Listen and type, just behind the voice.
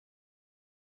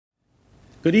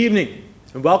Good evening,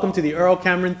 and welcome to the Earl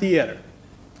Cameron Theater.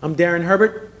 I'm Darren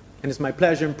Herbert, and it's my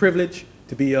pleasure and privilege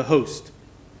to be your host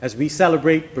as we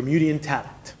celebrate Bermudian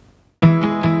talent.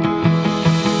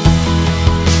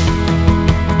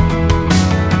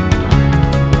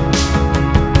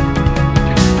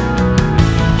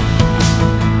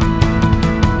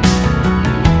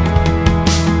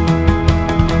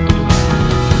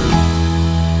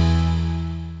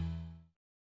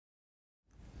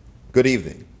 Good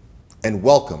evening, and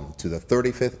welcome to the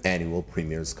 35th Annual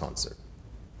Premier's Concert.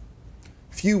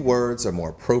 Few words are more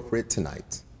appropriate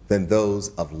tonight than those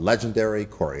of legendary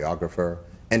choreographer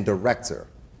and director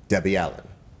Debbie Allen,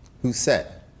 who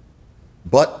said,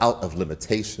 "But out of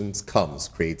limitations comes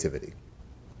creativity."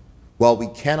 While we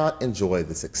cannot enjoy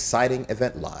this exciting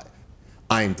event live,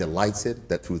 I am delighted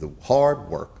that through the hard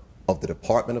work of the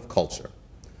Department of Culture,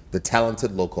 the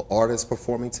talented local artists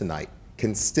performing tonight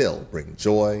can still bring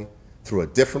joy through a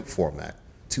different format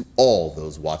to all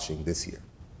those watching this year.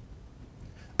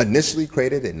 Initially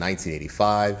created in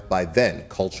 1985 by then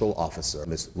Cultural Officer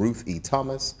Ms. Ruth E.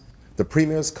 Thomas, the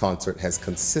Premier's Concert has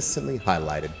consistently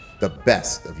highlighted the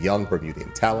best of young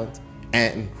Bermudian talent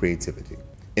and creativity.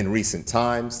 In recent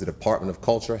times, the Department of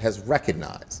Culture has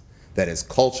recognized that as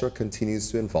culture continues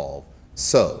to evolve,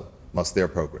 so must their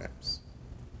programs.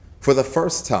 For the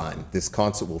first time, this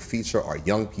concert will feature our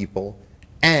young people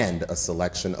and a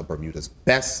selection of Bermuda's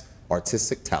best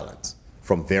artistic talent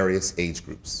from various age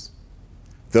groups.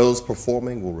 Those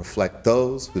performing will reflect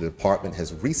those who the department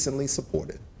has recently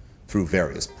supported through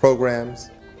various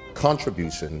programs,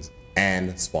 contributions,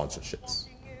 and sponsorships.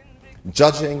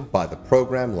 Judging by the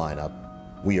program lineup,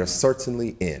 we are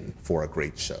certainly in for a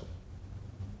great show.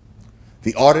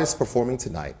 The artists performing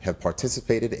tonight have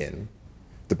participated in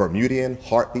the Bermudian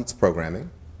Heartbeats programming,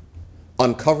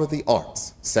 Uncover the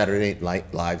Arts Saturday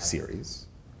Night Live series,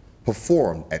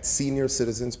 performed at Senior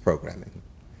Citizens Programming,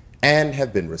 and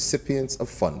have been recipients of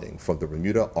funding from the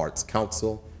Bermuda Arts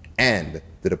Council and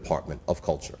the Department of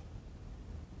Culture.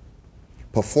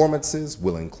 Performances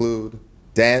will include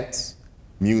dance,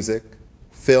 music,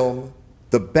 film.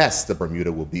 The best of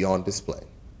Bermuda will be on display.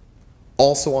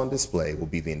 Also on display will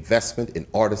be the investment in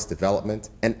artist development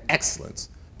and excellence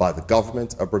by the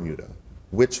government of Bermuda,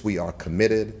 which we are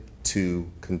committed to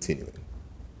continuing.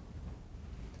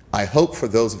 I hope for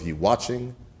those of you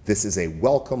watching, this is a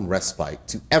welcome respite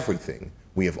to everything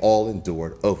we have all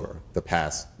endured over the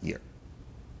past year.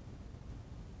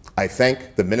 I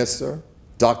thank the Minister,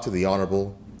 Dr. the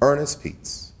Honorable Ernest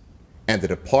Peets, and the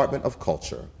Department of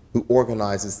Culture who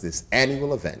organizes this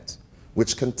annual event,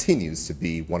 which continues to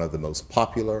be one of the most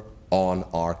popular on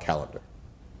our calendar.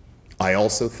 I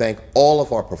also thank all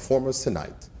of our performers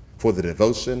tonight for the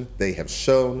devotion they have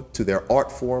shown to their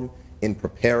art form in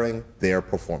preparing their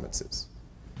performances.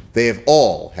 They have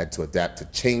all had to adapt to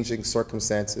changing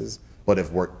circumstances, but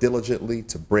have worked diligently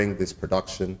to bring this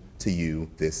production to you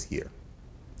this year.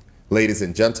 Ladies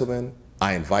and gentlemen,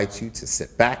 I invite you to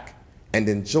sit back and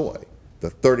enjoy the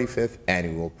 35th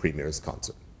Annual Premier's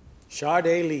Concert.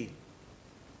 Sade Lee.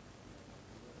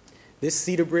 This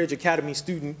Cedar Bridge Academy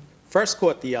student first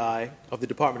caught the eye of the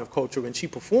Department of Culture when she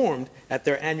performed at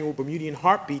their annual Bermudian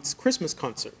Heartbeats Christmas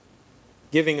concert,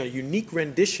 giving a unique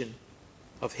rendition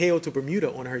of Hail to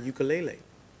Bermuda on her ukulele.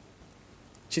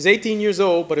 She's 18 years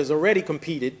old, but has already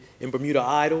competed in Bermuda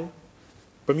Idol,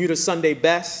 Bermuda's Sunday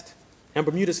Best, and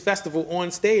Bermuda's Festival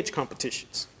on Stage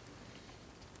competitions.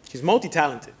 She's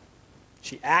multi-talented.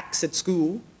 She acts at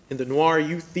school in the Noir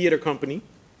Youth Theater Company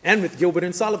and with Gilbert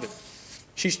and Sullivan.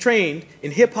 She's trained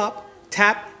in hip-hop,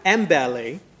 tap, and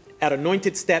ballet at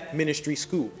Anointed Step Ministry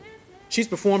School. She's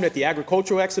performed at the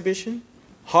Agricultural Exhibition,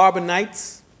 Harbor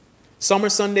Nights, Summer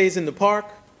Sundays in the Park,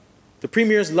 the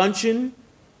Premier's Luncheon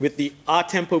with the A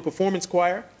Tempo Performance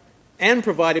Choir, and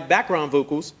provided background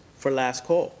vocals for Last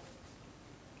Call.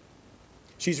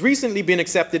 She's recently been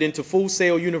accepted into Full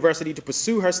Sail University to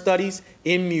pursue her studies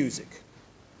in music.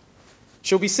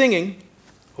 She'll be singing,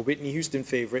 a Whitney Houston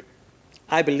favorite,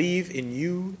 I Believe in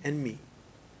You and Me.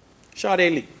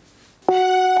 Sade Lee.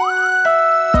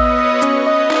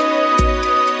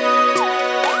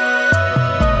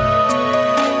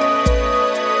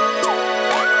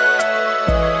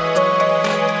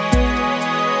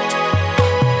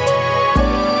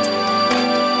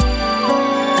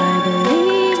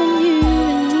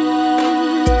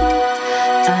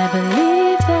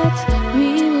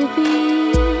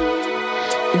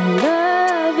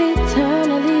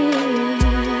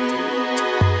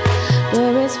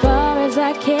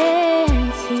 I can't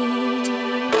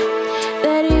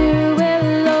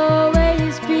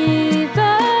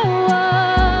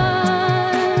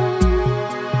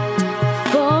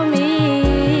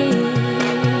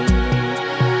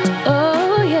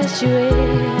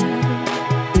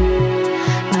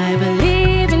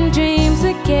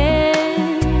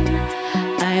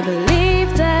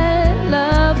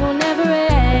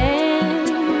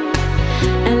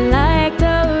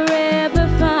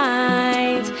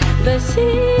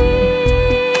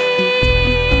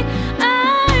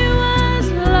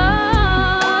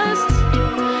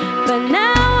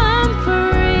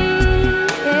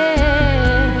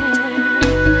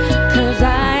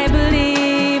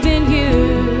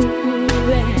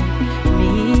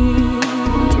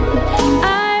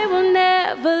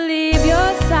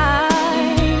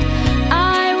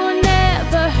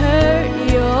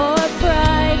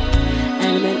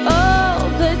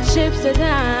comes to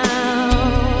town,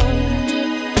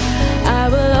 I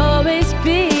will always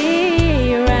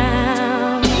be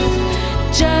around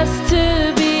just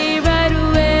to be right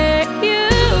where you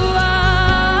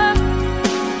are,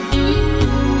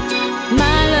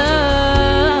 my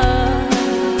love.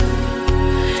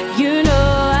 You know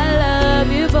I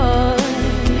love you, boy.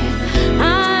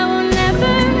 I will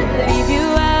never leave you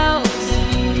out.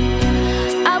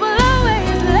 I will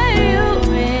always let you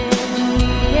in,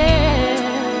 yeah,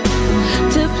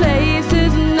 to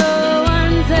places no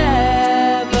one's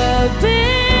ever been.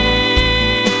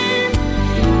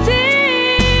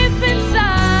 Deep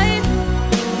inside,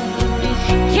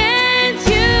 can't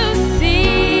you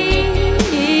see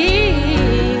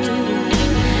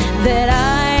that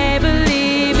I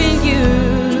believe in you?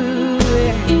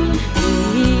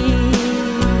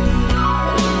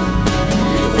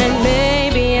 And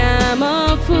maybe I'm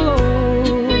a fool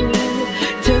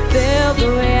to feel the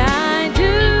way I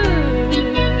do.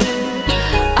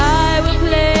 I will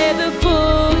play the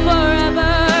fool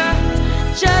forever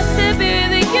just to be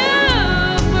with you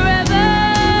forever.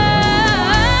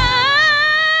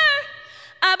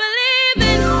 I believe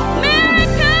in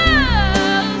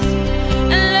miracles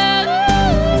and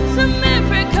love's a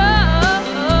miracle.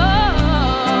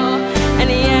 And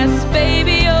yes,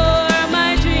 baby, you're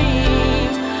my dream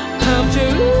come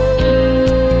true.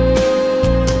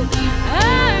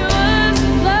 I was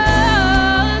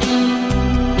lost,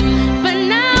 but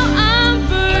now I'm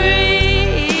free.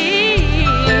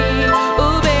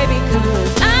 Oh, baby,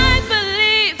 'cause I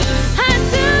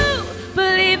do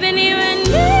believe in you and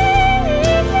me.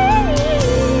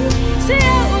 See,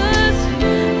 I was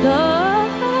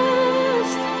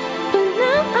lost, but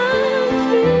now I'm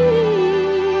free.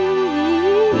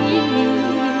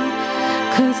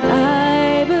 'Cause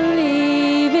I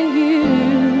believe in you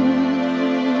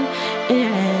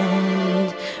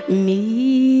and me.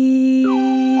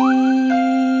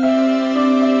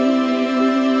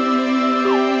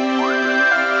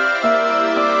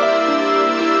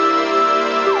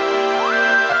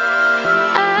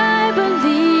 I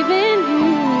believe in you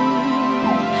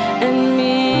and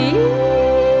me.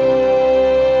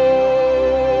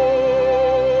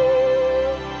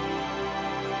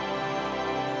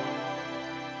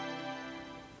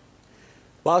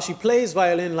 While she plays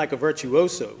violin like a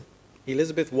virtuoso,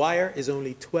 Elizabeth Wire is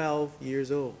only 12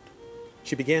 years old.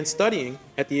 She began studying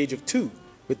at the age of 2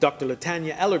 with Dr.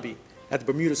 Latanya Ellerby at the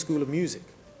Bermuda School of Music.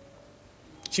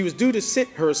 She was due to sit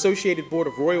her Associated Board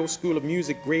of Royal School of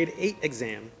Music Grade 8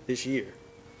 exam this year,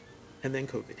 and then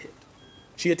COVID hit.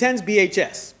 She attends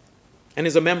BHS and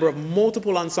is a member of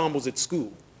multiple ensembles at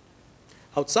school.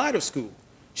 Outside of school,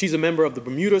 she's a member of the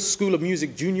Bermuda School of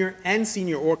Music Junior and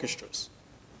Senior Orchestras,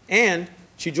 and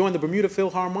she joined the Bermuda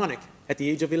Philharmonic at the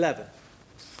age of 11.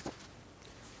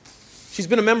 She's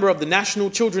been a member of the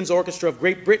National Children's Orchestra of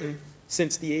Great Britain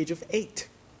since the age of 8.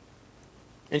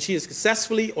 And she has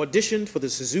successfully auditioned for the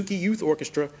Suzuki Youth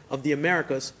Orchestra of the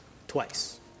Americas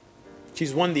twice.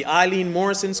 She's won the Eileen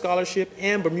Morrison Scholarship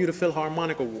and Bermuda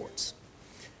Philharmonic Awards.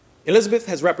 Elizabeth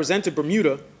has represented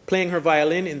Bermuda, playing her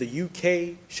violin in the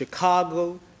UK,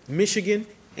 Chicago, Michigan,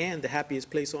 and the happiest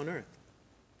place on earth,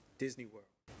 Disney World.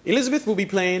 Elizabeth will be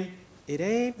playing It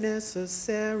Ain't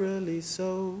Necessarily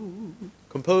So,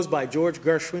 composed by George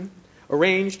Gershwin,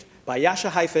 arranged by Jascha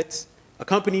Heifetz,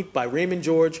 accompanied by Raymond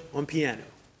George on piano.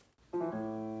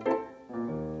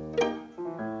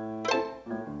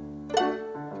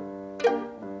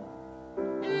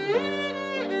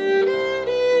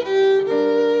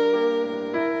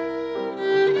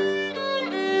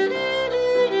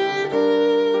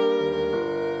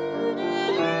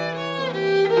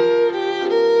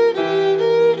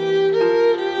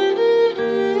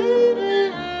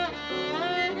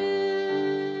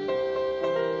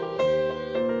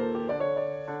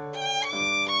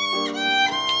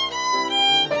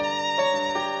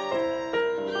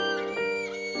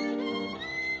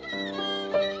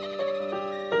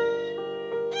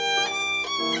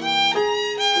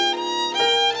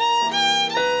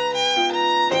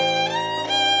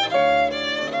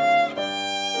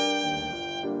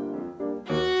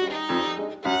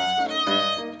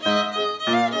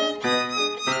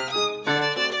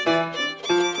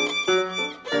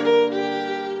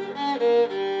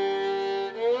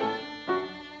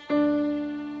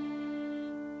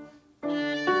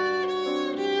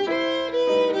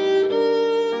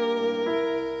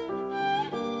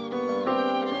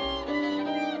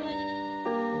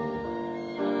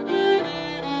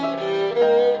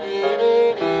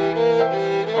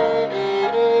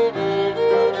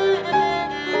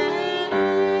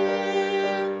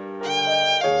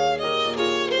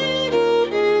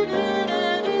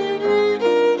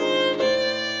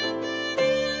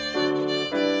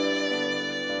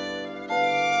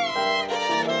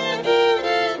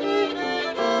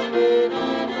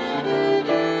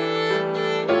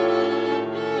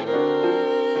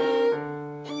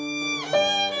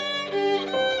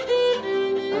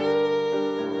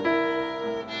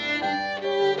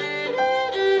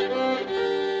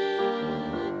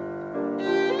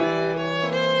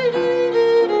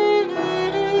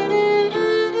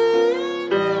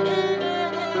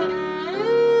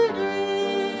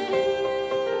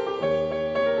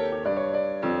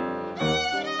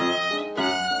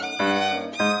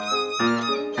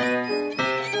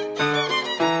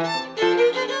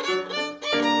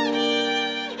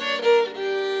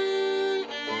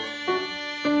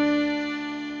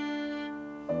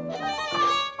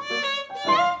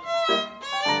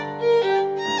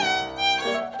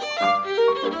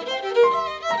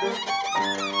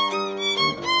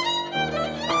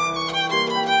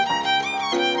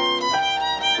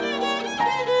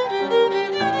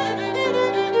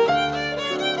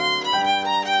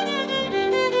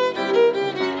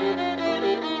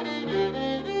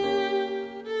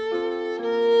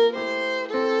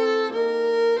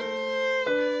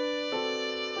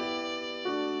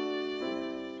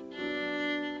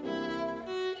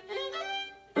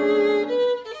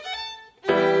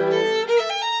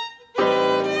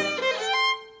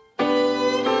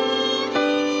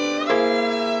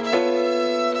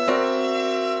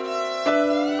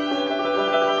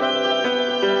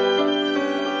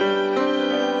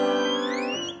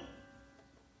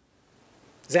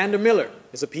 Xander Miller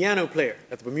is a piano player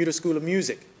at the Bermuda School of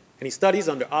Music, and he studies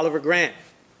under Oliver Grant.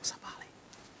 What's up, Ollie?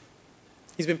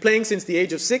 He's been playing since the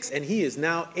age of 6, and he is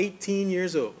now 18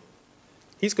 years old.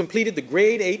 He's completed the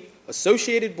Grade 8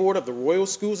 Associated Board of the Royal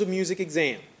Schools of Music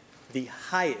exam, the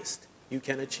highest you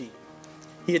can achieve.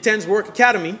 He attends Work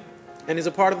Academy and is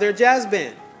a part of their jazz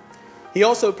band. He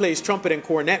also plays trumpet and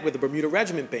cornet with the Bermuda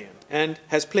Regiment Band and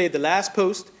has played the Last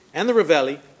Post and the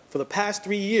Reveille for the past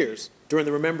 3 years during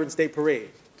the Remembrance Day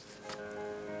Parade.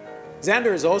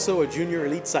 Xander is also a junior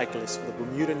elite cyclist for the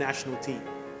Bermuda national team.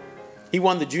 He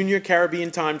won the Junior Caribbean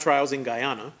Time Trials in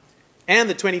Guyana and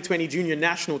the 2020 Junior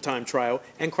National Time Trial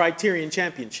and Criterion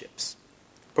Championships,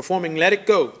 performing Let It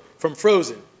Go from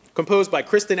Frozen, composed by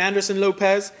Kristen Anderson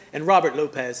Lopez and Robert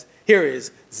Lopez. Here is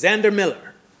Xander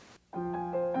Miller.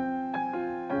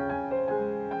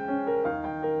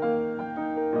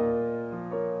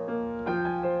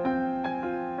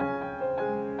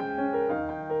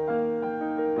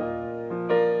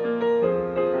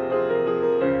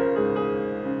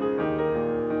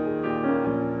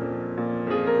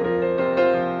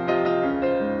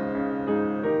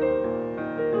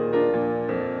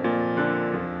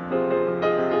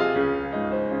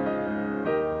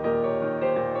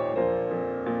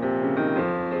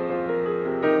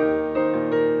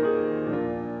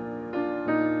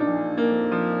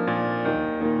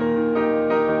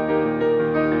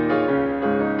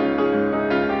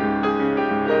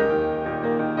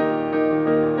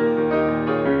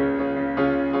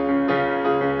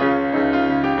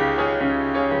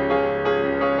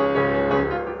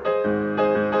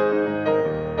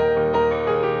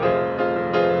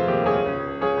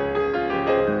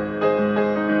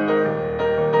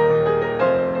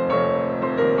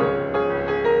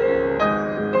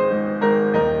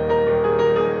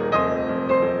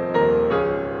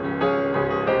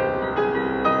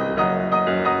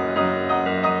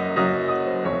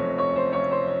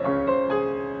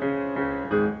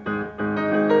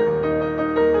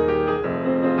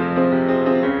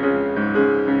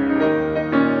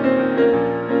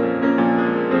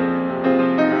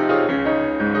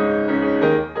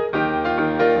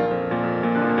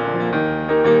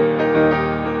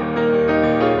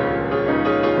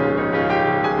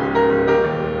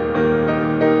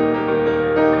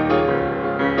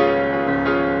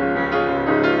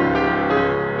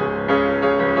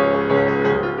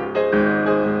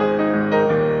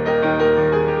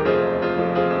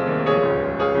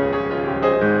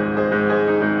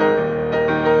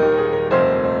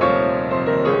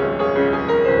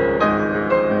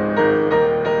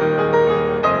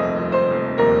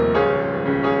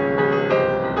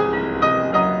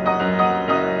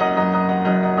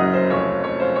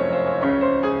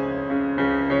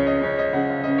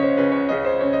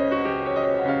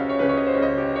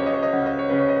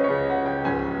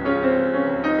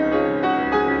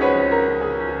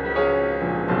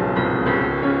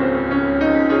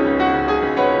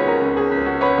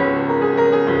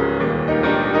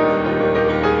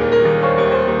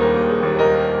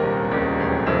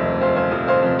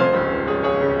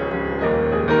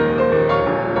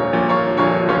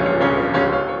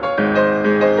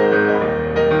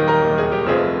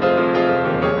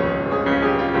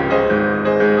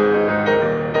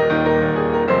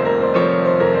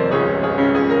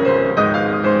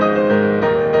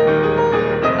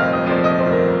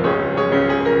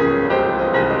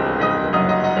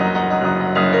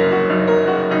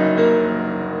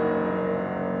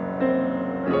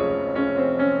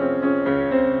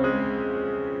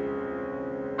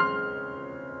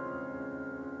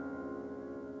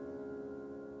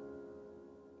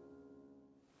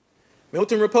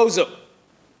 Milton Raposo.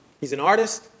 He's an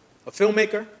artist, a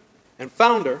filmmaker, and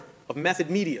founder of Method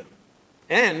Media,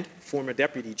 and former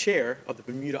deputy chair of the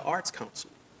Bermuda Arts Council.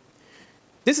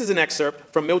 This is an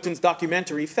excerpt from Milton's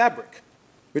documentary, Fabric,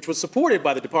 which was supported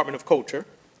by the Department of Culture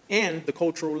and the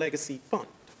Cultural Legacy Fund.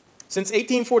 Since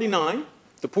 1849,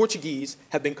 the Portuguese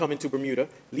have been coming to Bermuda,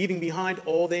 leaving behind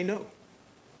all they know.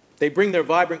 They bring their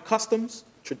vibrant customs,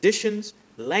 traditions,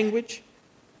 language,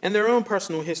 and their own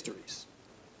personal histories.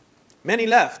 Many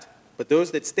left, but those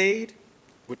that stayed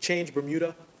would change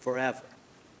Bermuda forever.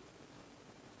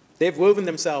 They've woven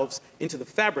themselves into the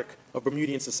fabric of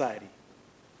Bermudian society.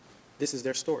 This is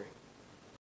their story.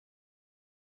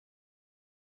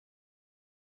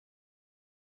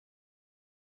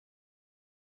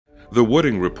 The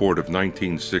Wooding Report of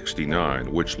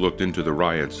 1969, which looked into the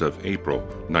riots of April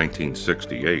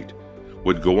 1968,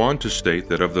 would go on to state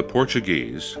that of the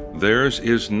Portuguese, theirs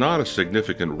is not a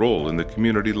significant role in the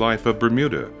community life of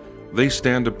Bermuda. They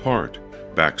stand apart,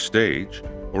 backstage,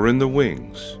 or in the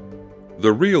wings.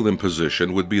 The real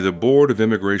imposition would be the Board of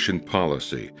Immigration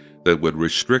Policy that would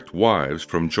restrict wives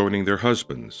from joining their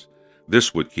husbands.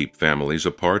 This would keep families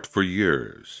apart for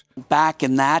years. Back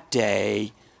in that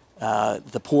day,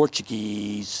 the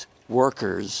Portuguese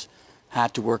workers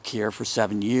had to work here for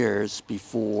 7 years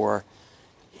before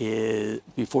they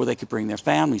could bring their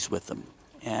families with them.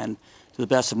 And to the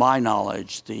best of my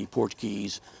knowledge, the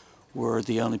Portuguese were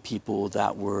the only people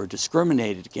that were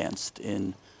discriminated against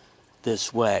in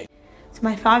this way. So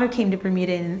my father came to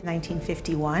Bermuda in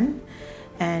 1951,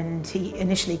 and he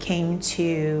initially came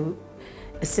to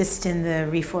assist in the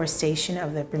reforestation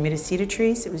of the Bermuda cedar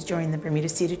trees. It was during the Bermuda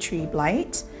cedar tree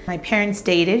blight. My parents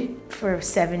dated for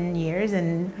 7 years,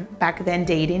 and back then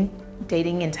dating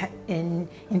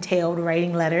entailed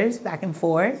writing letters back and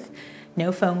forth,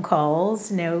 no phone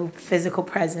calls, no physical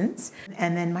presence.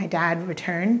 And then my dad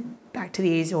returned back to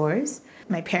the Azores.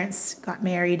 My parents got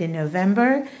married in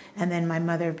November, and then my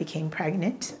mother became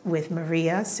pregnant with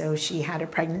Maria, so she had a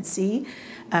pregnancy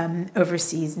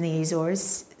overseas in the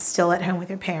Azores, still at home with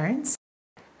her parents.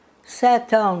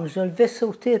 7 anos, ele veio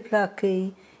solteiro para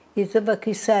aqui, e estava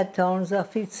aqui 7 anos, ao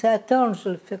fim de 7 anos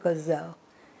ele foi casar.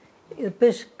 E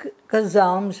depois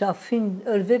casámos,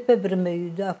 ele veio para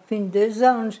Bermuda, ao fim de 2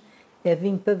 anos, eu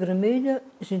vim para Bermuda,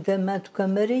 juntamente com a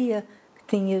Maria,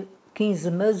 que tinha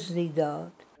 15 meses de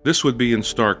idade. This would be in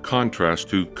stark contrast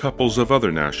to couples of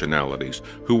other nationalities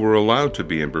who were allowed to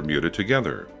be in Bermuda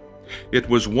together. It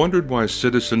was wondered why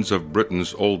citizens of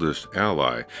Britain's oldest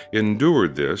ally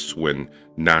endured this when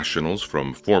nationals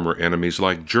from former enemies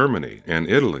like Germany and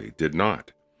Italy did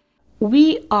not.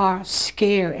 We are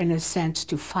scared, in a sense,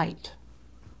 to fight.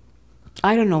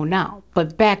 I don't know now,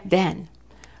 but back then,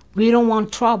 we don't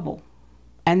want trouble.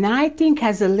 And I think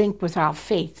has a link with our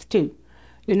faith, too.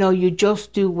 You know, you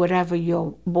just do whatever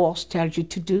your boss tells you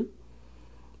to do,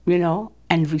 you know,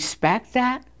 and respect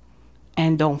that,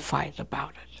 and don't fight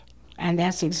about it. And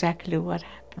that's exactly what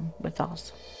happened with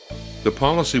us. The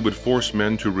policy would force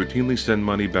men to routinely send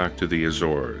money back to the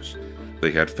Azores.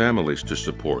 They had families to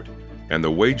support, and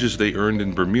the wages they earned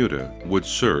in Bermuda would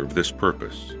serve this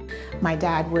purpose. My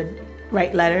dad would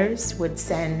write letters, would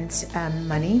send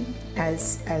money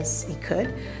as he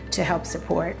could to help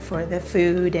support for the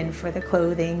food and for the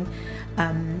clothing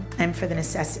and for the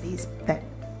necessities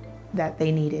that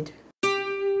they needed.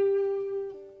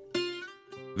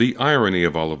 The irony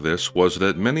of all of this was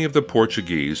that many of the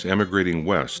Portuguese emigrating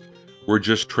west were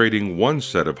just trading one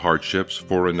set of hardships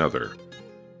for another.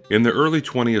 In the early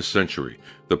 20th century,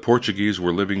 the Portuguese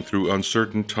were living through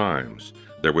uncertain times.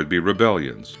 There would be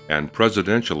rebellions and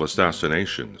presidential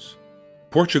assassinations.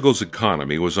 Portugal's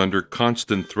economy was under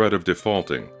constant threat of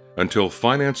defaulting until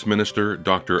Finance Minister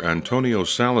Dr. Antonio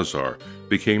Salazar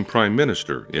became Prime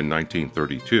Minister in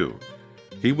 1932.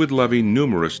 He would levy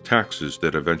numerous taxes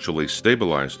that eventually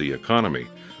stabilized the economy,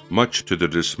 much to the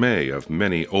dismay of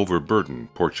many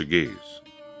overburdened Portuguese.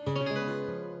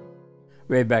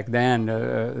 Way back then,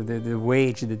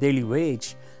 the daily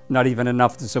wage, not even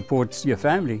enough to support your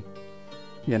family.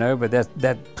 You know, but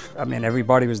I mean,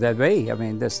 everybody was that way. I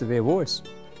mean, that's the way it was.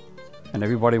 And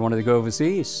everybody wanted to go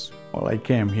overseas. Well, I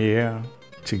came here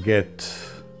to get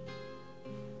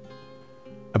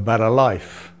a better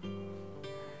life.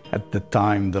 At the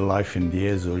time, the life in the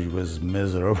Azores was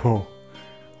miserable.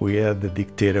 We had the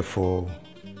dictator for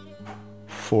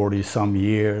 40-some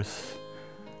years,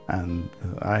 and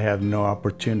I had no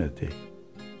opportunity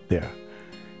there.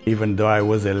 Even though I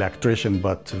was an electrician,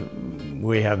 but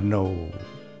we had no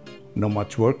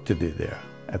much work to do there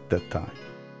at that time.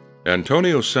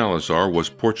 Antonio Salazar was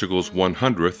Portugal's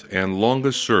 100th and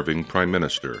longest-serving prime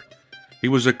minister. He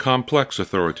was a complex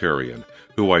authoritarian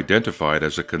who identified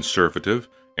as a conservative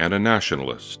and a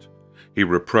nationalist. He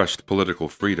repressed political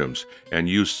freedoms and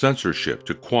used censorship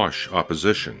to quash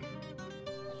opposition.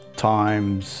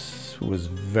 Times was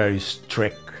very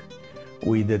strict.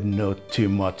 We didn't know too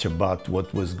much about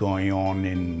what was going on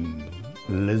in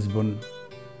Lisbon.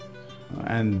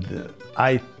 And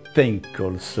I think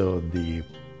also the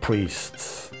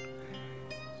priests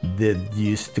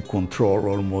used to control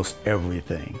almost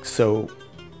everything. So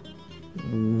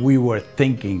we were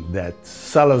thinking that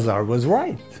Salazar was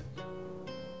right.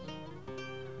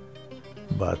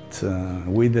 But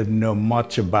we didn't know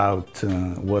much about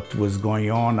what was going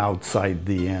on outside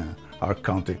our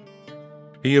country.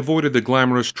 He avoided the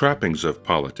glamorous trappings of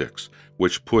politics,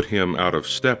 which put him out of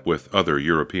step with other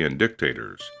European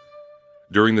dictators.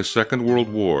 During the Second World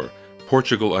War,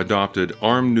 Portugal adopted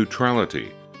armed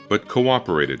neutrality, but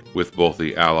cooperated with both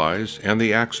the Allies and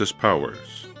the Axis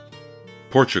powers.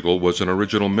 Portugal was an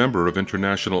original member of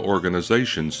international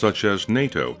organizations such as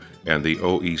NATO and the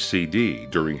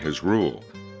OECD during his rule.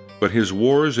 But his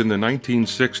wars in the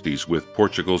 1960s with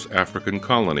Portugal's African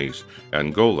colonies,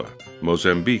 Angola,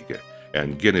 Mozambique,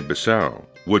 and Guinea-Bissau,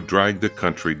 would drag the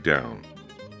country down.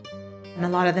 And a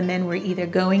lot of the men were either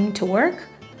going to work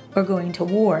or going to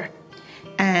war.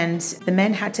 And the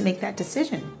men had to make that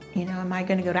decision. You know, am I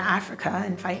going to go to Africa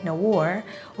and fight in a war,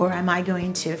 or am I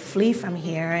going to flee from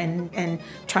here and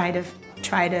try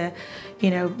to, you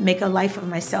know, make a life of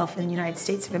myself in the United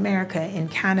States of America, in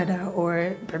Canada,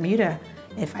 or Bermuda,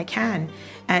 if I can.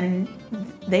 And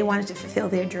they wanted to fulfill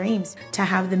their dreams, to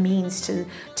have the means to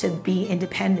be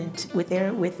independent with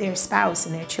their spouse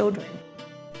and their children.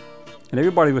 And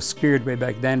everybody was scared way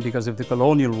back then because of the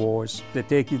colonial wars. They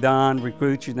take you down,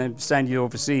 recruit you, and then send you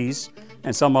overseas,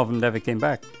 and some of them never came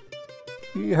back.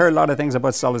 You heard a lot of things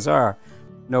about Salazar.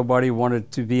 Nobody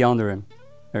wanted to be under him.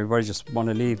 Everybody just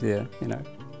wanted to leave there, you know.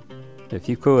 If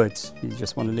you could, you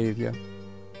just want to leave, yeah.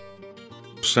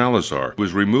 Salazar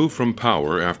was removed from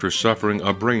power after suffering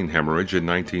a brain hemorrhage in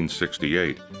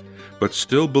 1968, but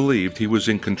still believed he was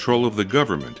in control of the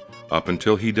government up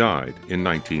until he died in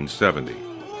 1970.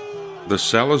 The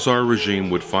Salazar regime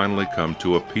would finally come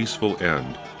to a peaceful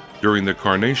end during the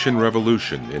Carnation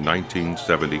Revolution in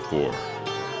 1974.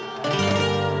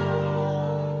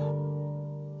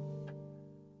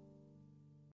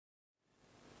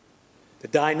 The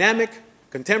dynamic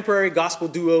contemporary gospel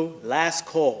duo Last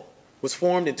Call was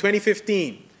formed in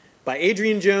 2015 by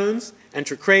Adrian Jones and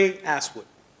Trecrae Aswood.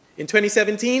 In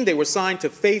 2017, they were signed to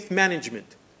Faith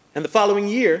Management, and the following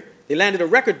year, they landed a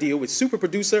record deal with super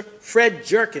producer Fred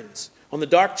Jerkins on the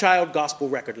Dark Child Gospel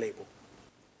record label.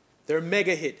 Their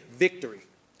mega hit, Victory,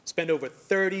 spent over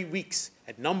 30 weeks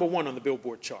at #1 on the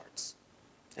Billboard charts.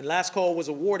 And Last Call was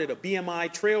awarded a BMI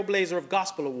Trailblazer of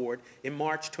Gospel Award in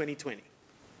March 2020.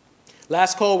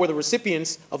 Last Call were the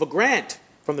recipients of a grant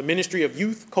from the Ministry of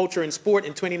Youth, Culture, and Sport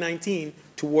in 2019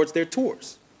 towards their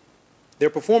tours. They're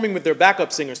performing with their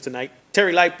backup singers tonight,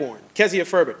 Terry Lightbourne, Kezia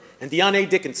Ferbert, and Deanne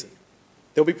Dickinson.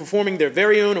 They'll be performing their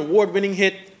very own award-winning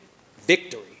hit,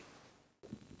 Victory.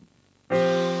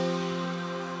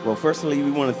 Well, firstly,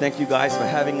 we want to thank you guys for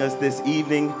having us this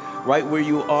evening. Right where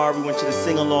you are, we want you to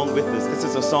sing along with us. This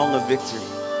is a song of victory.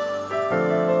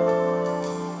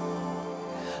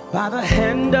 By the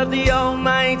hand of the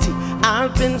Almighty,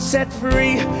 I've been set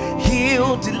free,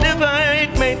 healed, delivered,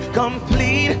 made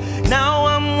complete. Now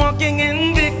I'm walking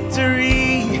in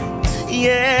victory,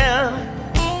 yeah.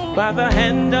 By the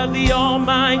hand of the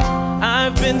Almighty,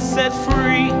 I've been set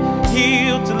free,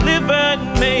 healed, delivered,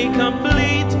 made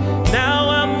complete. Now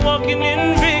I'm walking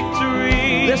in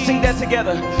victory. Let's sing that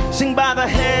together. Sing by the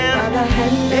hand of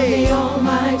the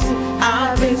Almighty,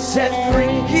 I've been set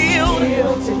free, healed,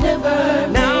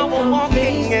 delivered. Now I'm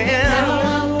walking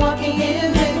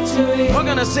in victory. We're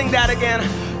gonna sing that again.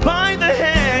 By the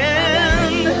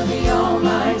hand of the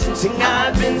Almighty, sing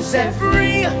I've been set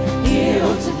free,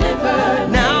 healed, delivered.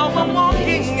 Now I'm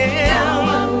walking in.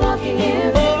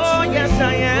 Oh yes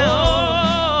I am.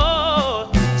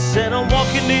 Said I'm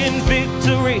walking in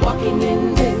victory.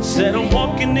 Said I'm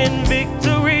walking in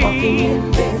victory.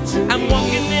 I'm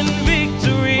walking in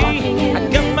victory. I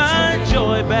got my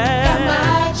joy back.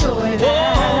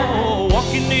 Oh,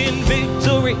 walking in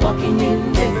victory.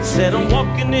 Said I'm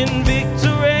walking in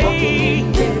victory.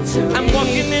 I'm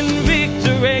walking in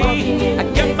victory. I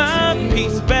got my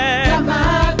peace back.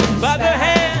 By the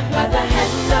hand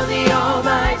of the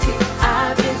Almighty,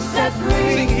 I've been set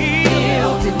free,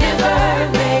 healed,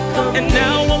 delivered, made complete. And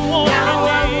now I'm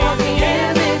walking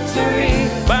in victory.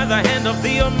 By the hand of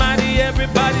the Almighty,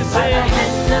 everybody say. By the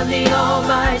hand of the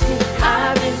Almighty,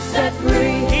 I've been set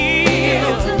free,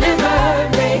 healed,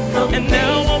 delivered, made complete. And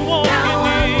now I'm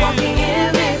walking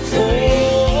in victory.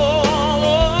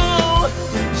 Oh,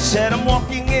 said I'm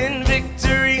walking in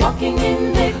victory. Are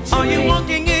you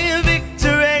walking in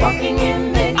victory? Walking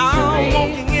in victory. I'm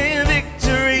walking in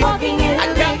victory.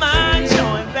 I got my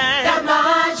joy back.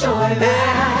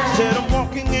 Said I'm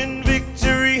walking in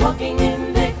victory. Are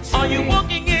you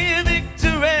walking in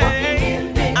victory?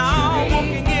 I'm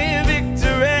walking in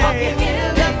victory.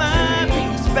 Got my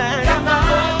peace back.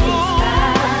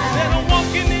 Said I'm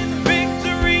walking in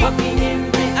victory.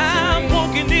 I'm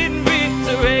walking in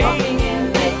victory.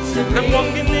 I'm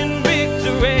walking in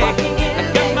victory. I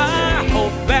got my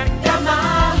hope back.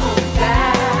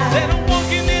 Said I'm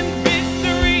walking in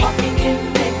victory. I'm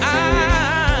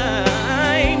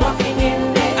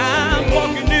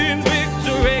walking in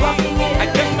victory. I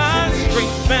got my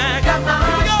strength back. Here we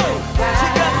go. She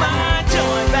got my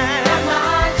joy back. Got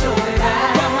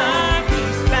my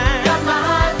peace back. Got my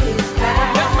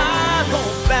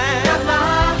hope back. Got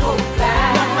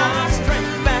my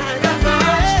strength back. Got my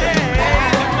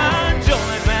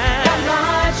joy back.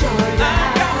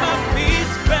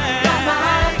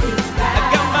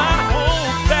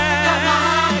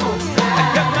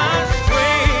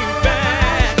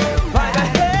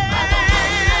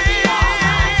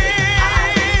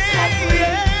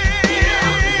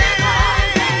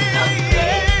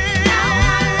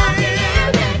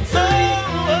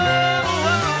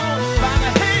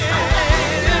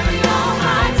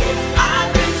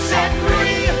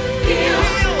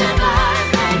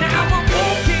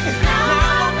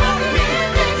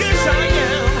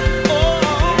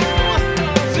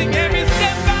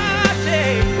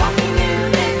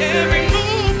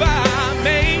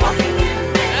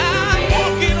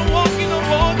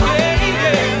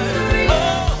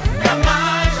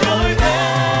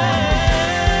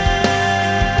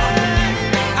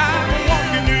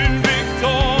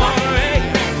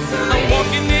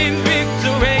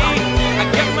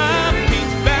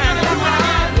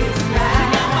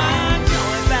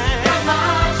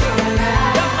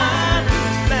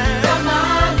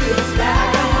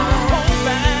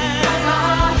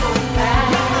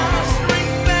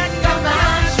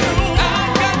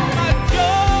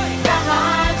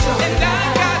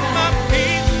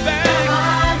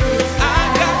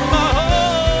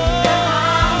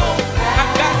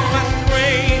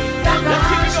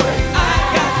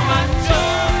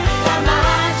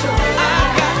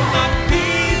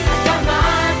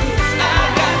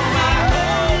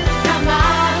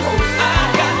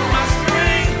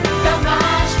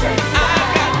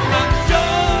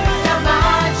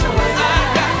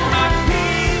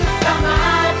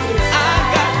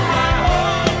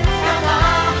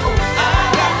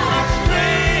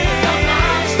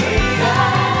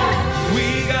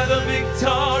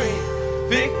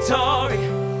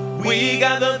 We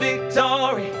got the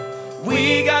victory.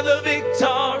 We got the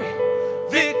victory.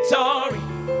 Victory.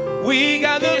 We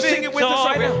got the victory. Sing it with us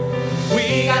right now.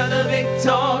 We got the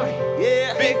victory.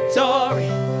 Yeah. Victory.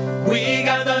 We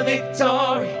got the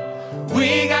victory.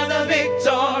 We got the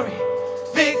victory.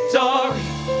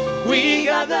 Victory. We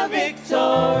got the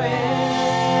victory.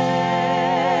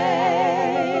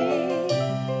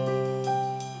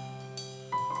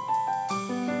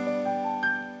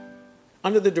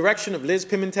 Under the direction of Liz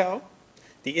Pimentel,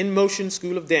 the In Motion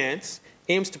School of Dance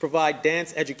aims to provide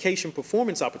dance education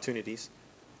performance opportunities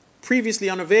previously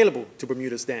unavailable to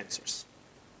Bermuda's dancers.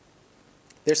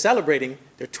 They're celebrating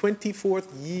their 24th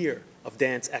year of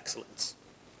dance excellence.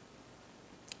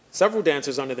 Several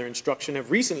dancers under their instruction have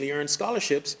recently earned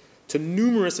scholarships to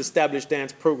numerous established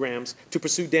dance programs to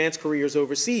pursue dance careers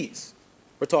overseas.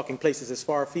 We're talking places as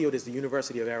far afield as the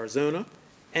University of Arizona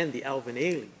and the Alvin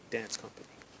Ailey Dance Company.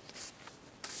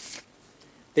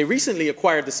 They recently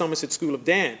acquired the Somerset School of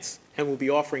Dance and will be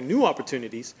offering new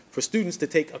opportunities for students to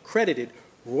take accredited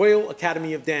Royal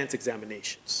Academy of Dance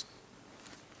examinations.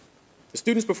 The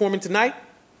students performing tonight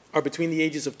are between the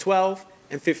ages of 12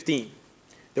 and 15.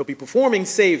 They'll be performing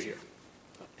Savior,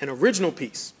 an original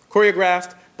piece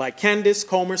choreographed by Candace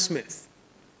Colmer Smith.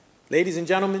 Ladies and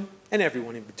gentlemen, and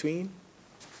everyone in between,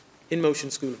 In Motion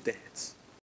School of Dance.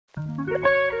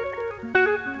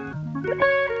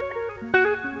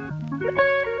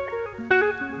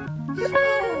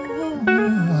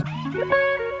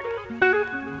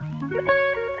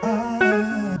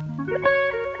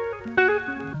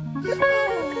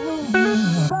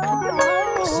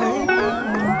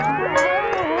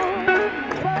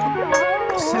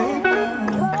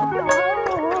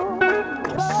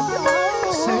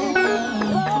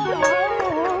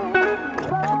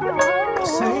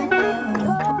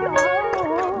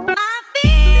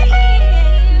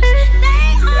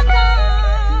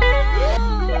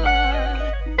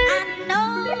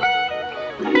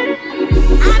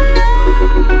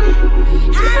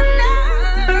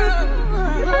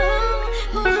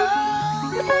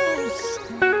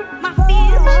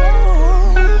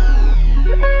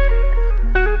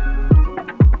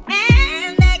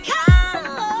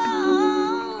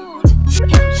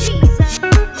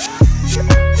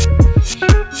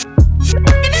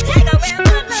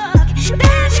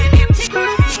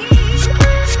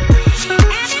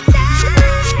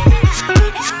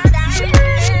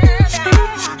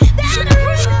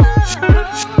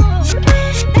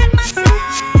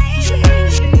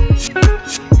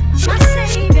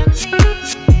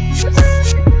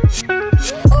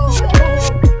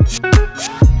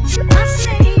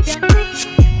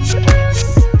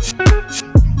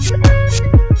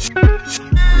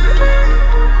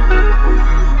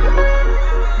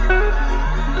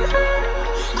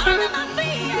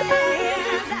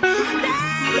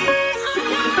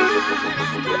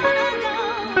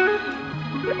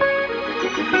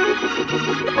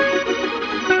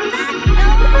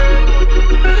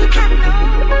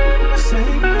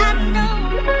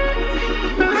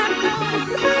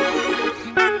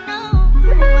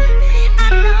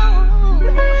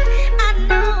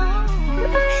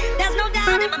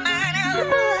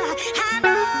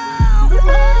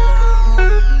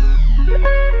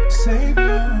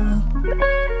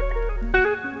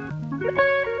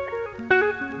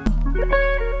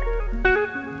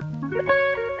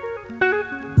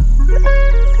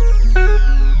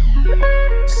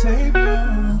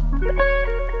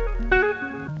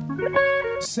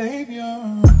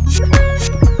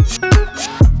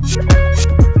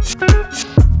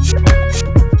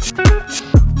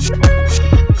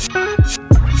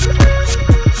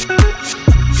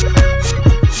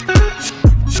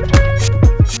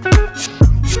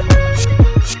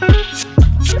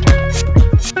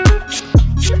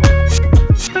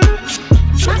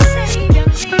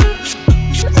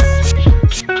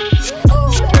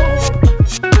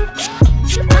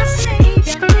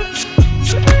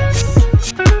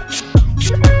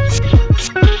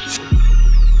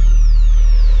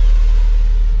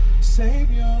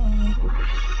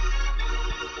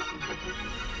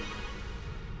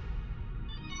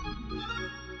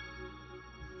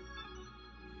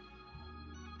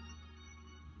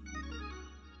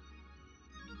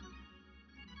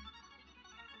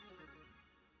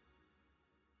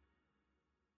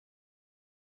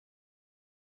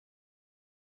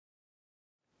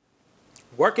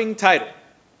 Working title,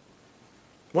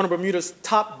 one of Bermuda's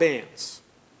top bands.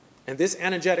 And this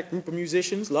energetic group of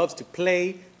musicians loves to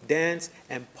play, dance,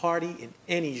 and party in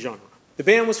any genre. The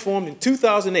band was formed in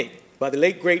 2008 by the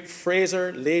late great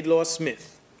Fraser Laidlaw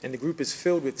Smith, and the group is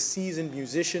filled with seasoned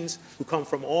musicians who come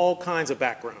from all kinds of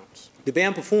backgrounds. The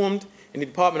band performed in the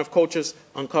Department of Culture's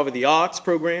Uncover the Arts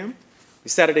program, the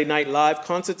Saturday Night Live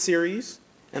concert series,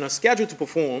 and are scheduled to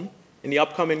perform in the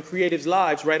upcoming Creatives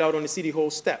Lives right out on the City Hall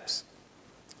steps.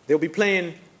 They'll be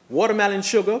playing Watermelon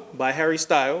Sugar by Harry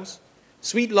Styles,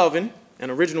 Sweet Lovin', an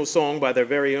original song by their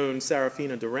very own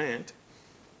Serafina Durant,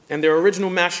 and their original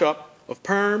mashup of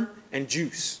Perm and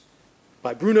Juice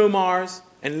by Bruno Mars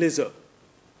and Lizzo.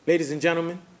 Ladies and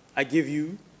gentlemen, I give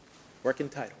you Working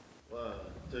Title. 1,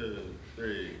 2,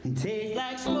 3. Tastes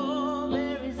like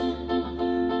strawberries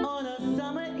on a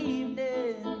summer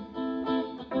evening,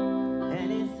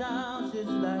 and it sounds just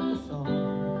like a song.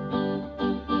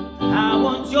 I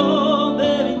want your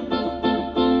baby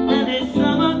and this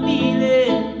summer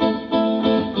feeling.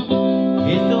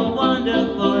 It's so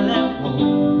wonderful and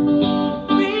warm.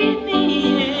 Breathe me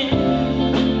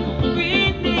in,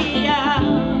 breathe me out.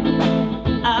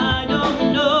 I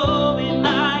don't know if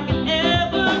I can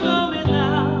ever go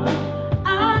without. I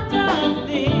just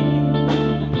think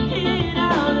it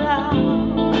out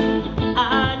loud. I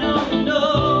don't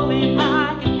know if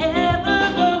I can ever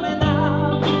go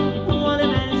without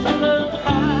watermelon sugar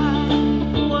pie,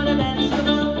 watermelon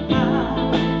sugar pie,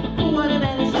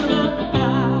 watermelon sugar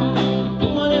pie,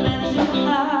 watermelon sugar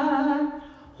pie,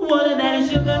 watermelon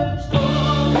sugar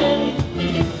strawberries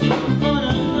on a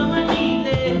summer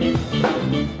evening.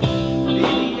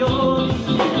 Baby, you're the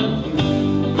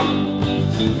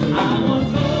you. I want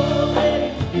your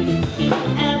baby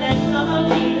and that summer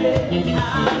feeling. I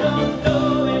don't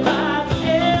know if I can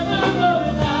ever go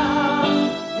without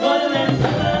watermelon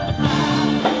sugar high,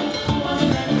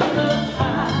 watermelon sugar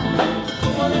high, watermelon sugar high,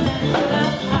 watermelon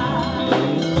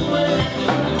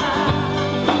sugar high,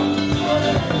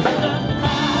 watermelon sugar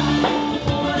high,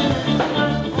 watermelon sugar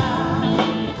high,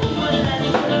 watermelon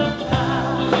sugar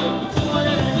high,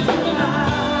 watermelon sugar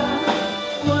high,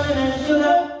 watermelon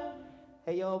sugar.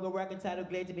 Hey yo, we're working title,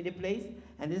 glad to be the place,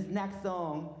 and this next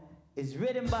song is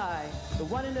written by the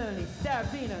one and only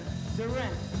Serafina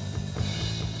Durant.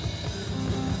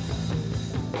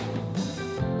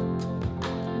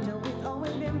 No, it's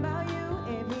always been about you,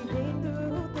 every day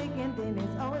through thick and thin,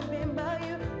 it's always been about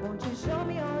you. Won't you show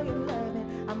me all your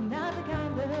loving? I'm not the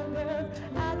kind of girl,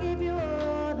 I'll give you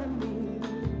all of me.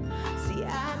 See,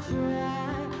 I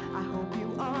try, I hope you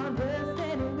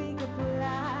understand and we can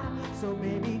fly. So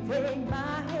baby, take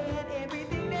my hand,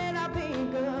 everything that I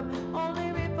think of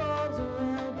only revolves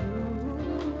around you.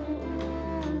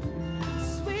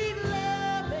 Sweet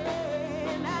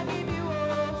loving, I give you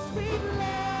all sweet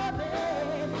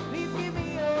loving. Please give me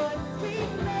your sweet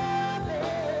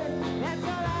loving. That's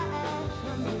all I ask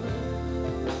from you.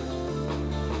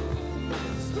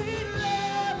 Sweet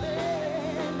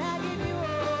loving, I give you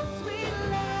all sweet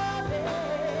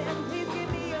loving. Please give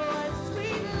me your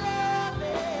sweet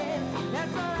loving.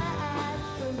 That's all I ask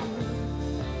from you.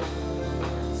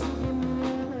 So give me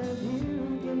all of you,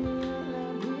 give me all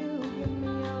of you, give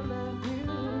me all of you.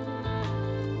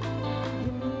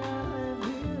 Give me all of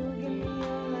you, give me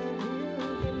all of you,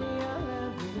 give me all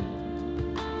of you.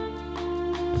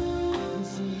 You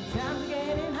see, time's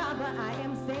getting hard, but I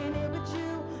am staying here with you.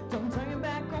 Don't turn your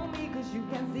back on me, cause you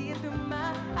can see it through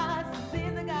my eyes. Some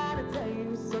things I gotta tell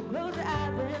you, so close your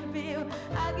eyes and feel.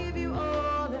 I give you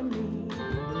all of me,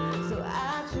 so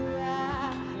I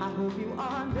try. I hope you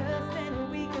understand and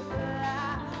we can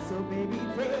fly. So baby,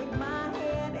 take my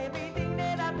hand, everything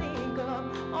that I think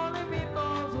of only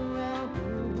revolves around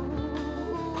you.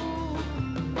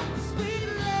 Sweet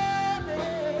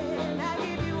loving, I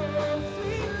give you all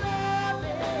sweet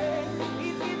loving.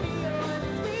 Please give me your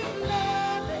sweet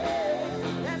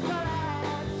loving. That's all I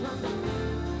ask from you.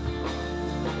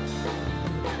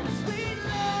 Sweet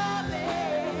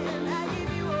loving, I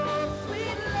give you all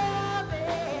sweet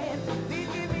loving. Please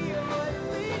give me your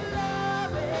sweet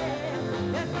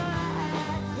loving. That's all I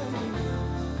ask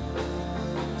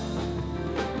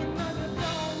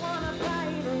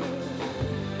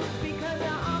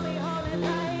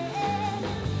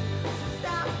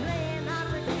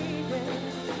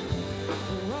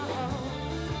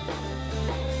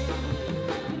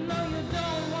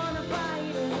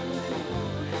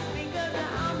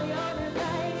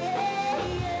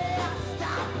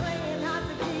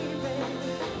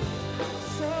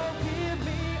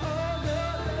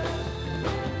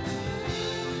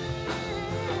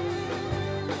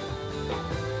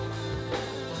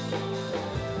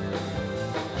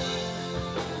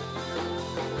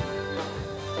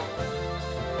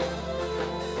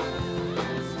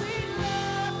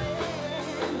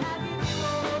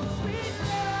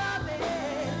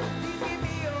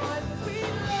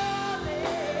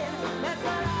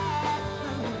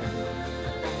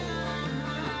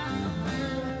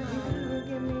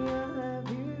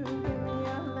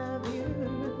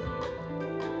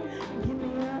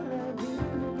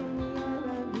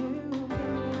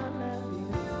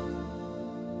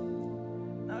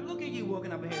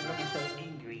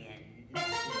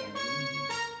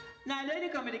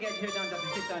tear down just to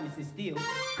sit down and sit still.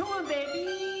 Come on,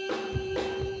 baby.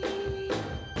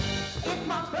 It's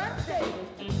my birthday.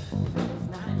 It's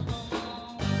not,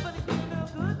 but it's gonna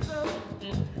feel good, though.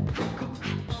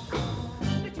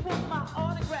 Did you want my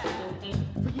autograph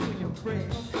for you and your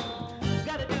friends?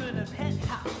 Gotta do it in a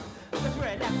penthouse. That's where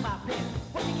I left my pen.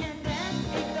 What you can't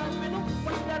dance, ain't no rhythm.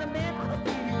 What you got a man, I'll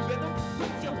see you rhythm.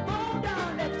 Put your phone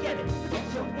down, let's get it.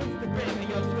 Get your Instagram and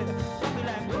your Twitter. Don't be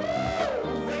like, woo,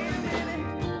 wait a minute.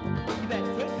 You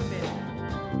better take a minute.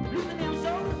 Loosen them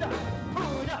shoulders up,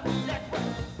 pull it up, let's work.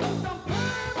 Put some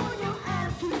firm on your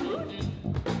attitude.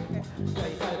 So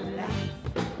you gotta relax.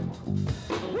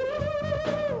 Woo!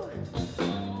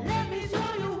 Let me show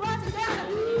you what you gotta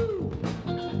do.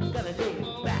 Gotta lay it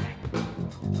back.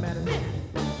 Matter of fact,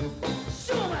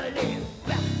 show 'em how to lay it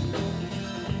back.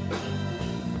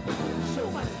 Show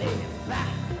 'em how to lay it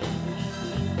back.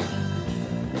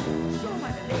 Show 'em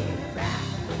how to lay it back.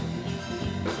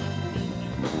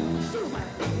 Show 'em how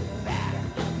to lay it back.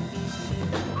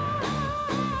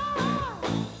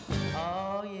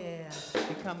 Oh yeah,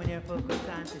 you're coming here for a good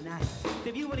time tonight. So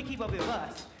if you want to keep up with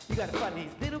us, you gotta follow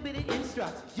these little bitty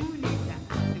instructions. You need to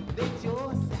activate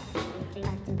your sax.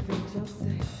 Activate your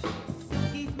sax.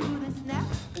 Silky smooth and snap.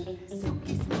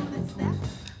 Silky smooth and snap.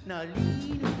 Now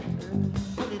lean,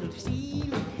 put a little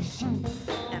sheen, shoot,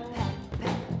 and pat,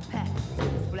 pat, pat to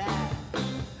the splash.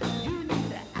 You need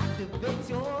to activate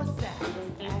your sax.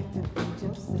 Activate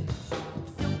your sax.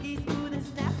 Silky smooth and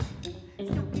snap.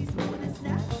 Silky smooth and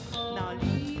snap. Now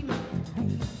lean,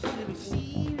 put a little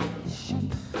sheen,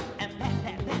 shoot, and pat,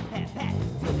 pat, pat, pat, pat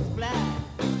to the splash.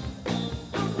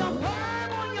 Put some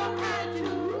worm on your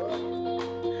attitude.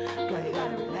 Girl, you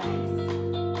gotta relax.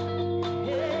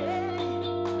 Hey,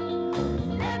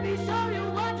 let me show you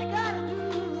what you gotta do.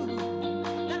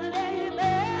 Gotta lay it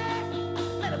back,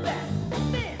 let it back,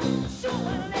 then show 'em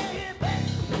how to lay it back.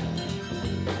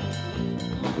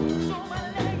 Show 'em how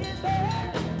to lay it back.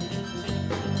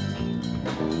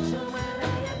 Show 'em how to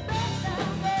lay it back now,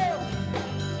 girl.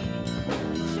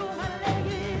 Show 'em how to lay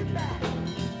it back.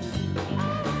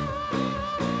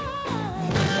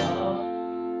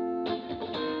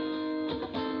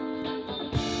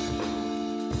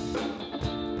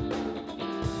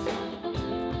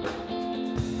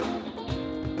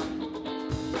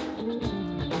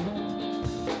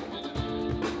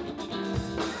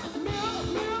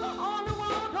 Mirror on the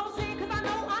wall, don't see 'cause I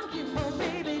know I'm cute. Oh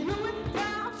baby, you it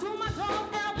down to my toes,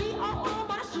 LB all on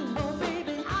my shoe. Oh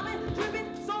baby, I've been dripping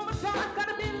so much time,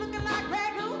 gotta be looking like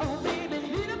ragu. Oh baby,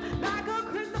 lit up like a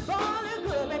crystal ball and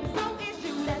good, baby, so it's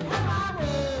you. That's how I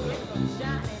roll. If I'm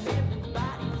shining,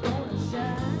 everybody's gonna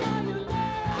shine. Now you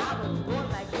know I was born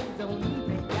like this, don't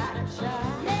even gotta try.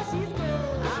 Yeah, she's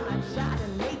cool. I'm not shy to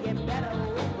make it better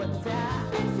over time.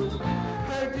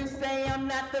 Heard you say I'm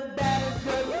not the baddest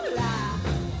girl, you lie.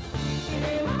 It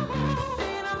ain't my fault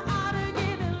that I'm out of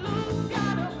getting loose.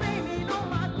 Gotta blame it on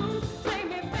my goose,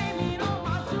 blame it on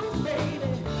my juice,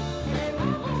 baby. It ain't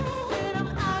my fault that I'm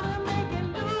out of making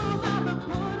news. I'ma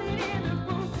put it in the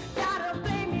proof. Gotta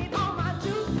blame it on my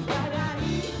juice. Gotta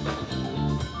eat,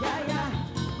 yeah, yeah,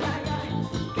 yeah, yeah.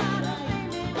 Gotta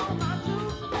blame it on my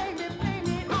juice, blame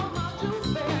it on my juice,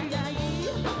 baby. Yeah, yeah,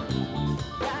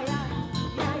 yeah,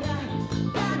 yeah, yeah.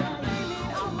 Gotta blame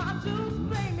it on my juice,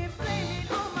 blame it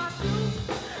on my juice.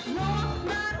 No, I'm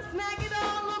not a snack at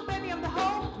all, look, baby, I'm the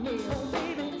whole meal. Oh,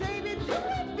 baby, David, you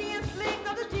ain't being slick,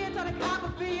 got the gin on the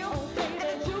Copperfield. And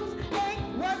the juice ain't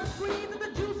worth the squeeze, and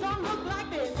the juice don't look like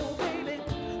this. Oh, baby,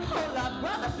 hold up,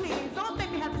 brother, please, don't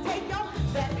make me have to take your,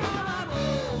 that's how I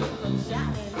roll. If I'm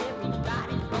shining,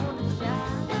 everybody's gonna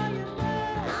shine. Now you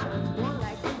know, I was born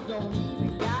like this, don't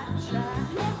even gotta try.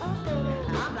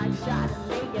 I'm like shot and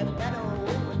make it better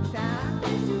over time.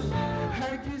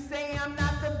 Heard you say I'm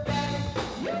not the baddest,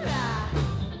 you lie.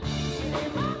 It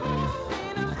ain't my fault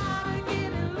that I'm out of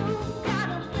getting loose.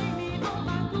 Gotta blame it on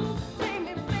my goose, blame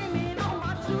it on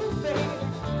my juice, baby.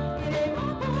 It ain't my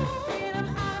fault that I'm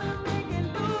out of making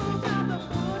news. I'ma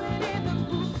put it in the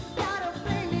proof. Gotta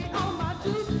blame it on my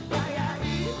juice. Yeah, yeah,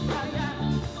 yeah, yeah,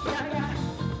 yeah, yeah,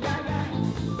 yeah, yeah.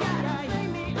 Gotta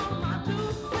blame it on my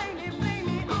juice, blame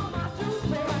it on my juice,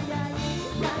 baby. Yeah,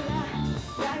 yeah, yeah,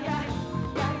 yeah, yeah,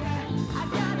 yeah, yeah. I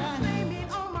gotta blame it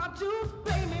on my juice,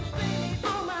 blame it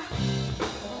on my.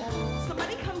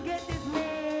 Somebody come get this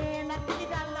man. I think he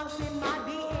got lost in my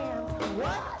DMs.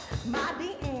 What? My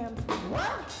DMs.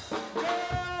 What?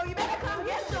 Yo, you better come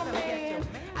get your man.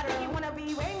 I think you wanna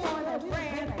be way more than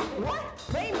friends. What?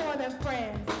 Way more than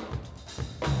friends.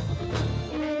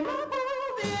 It ain't my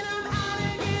fault that I'm out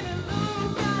of getting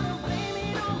loose. Gotta blame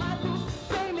it on my juice,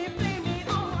 blame it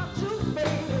on my juice,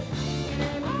 baby. It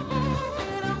ain't my fault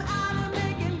that I'm out of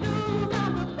making news.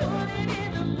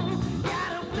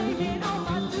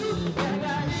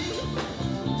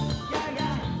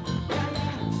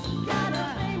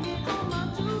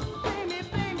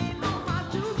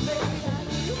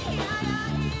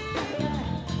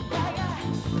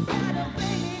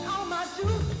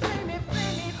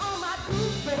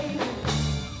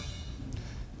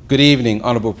 Good evening,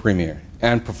 Honorable Premier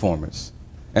and performers,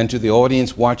 and to the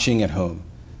audience watching at home.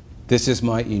 This is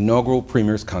my inaugural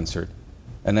Premier's Concert,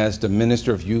 and as the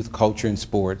Minister of Youth, Culture, and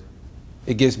Sport,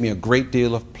 it gives me a great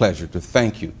deal of pleasure to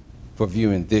thank you for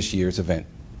viewing this year's event.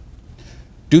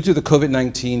 Due to the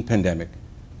COVID-19 pandemic,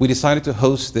 we decided to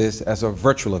host this as a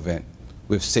virtual event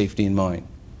with safety in mind.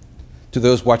 To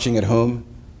those watching at home,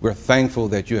 we're thankful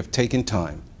that you have taken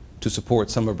time to support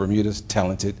some of Bermuda's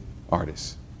talented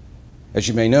artists. As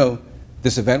you may know,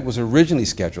 this event was originally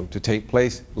scheduled to take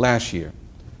place last year,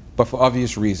 but for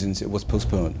obvious reasons, it was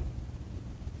postponed.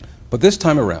 But this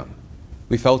time around,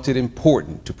 we felt it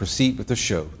important to proceed with the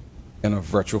show in a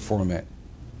virtual format,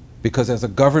 because as a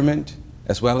government,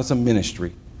 as well as a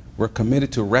ministry, we're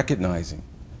committed to recognizing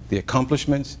the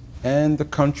accomplishments and the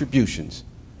contributions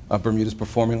of Bermuda's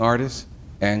performing artists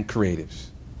and creatives.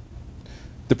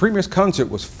 The Premier's Concert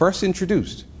was first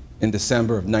introduced in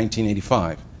December of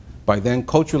 1985 by then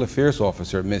Cultural Affairs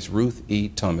Officer Ms. Ruth E.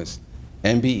 Thomas,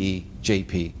 MBE,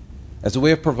 JP, as a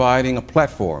way of providing a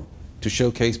platform to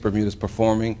showcase Bermuda's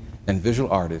performing and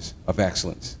visual artists of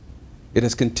excellence. It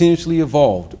has continuously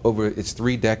evolved over its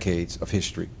 3 decades of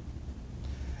history.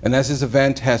 And as this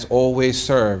event has always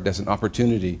served as an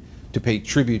opportunity to pay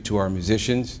tribute to our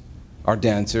musicians, our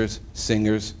dancers,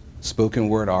 singers, spoken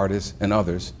word artists, and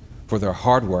others for their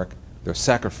hard work, their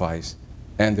sacrifice,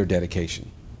 and their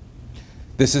dedication.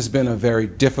 This has been a very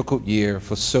difficult year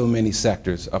for so many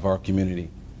sectors of our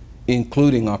community,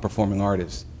 including our performing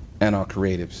artists and our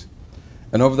creatives.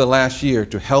 And over the last year,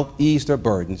 to help ease their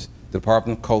burdens, the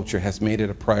Department of Culture has made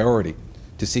it a priority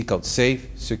to seek out safe,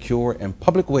 secure, and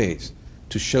public ways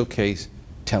to showcase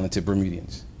talented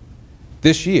Bermudians.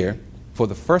 This year, for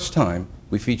the first time,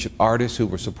 we featured artists who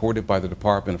were supported by the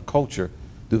Department of Culture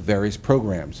through various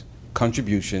programs,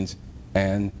 contributions,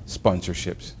 and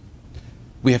sponsorships.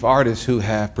 We have artists who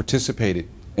have participated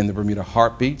in the Bermuda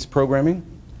Heartbeats programming,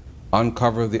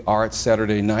 Uncover the Arts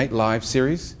Saturday Night Live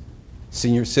series,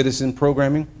 senior citizen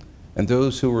programming, and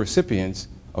those who were recipients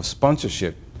of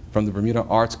sponsorship from the Bermuda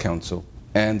Arts Council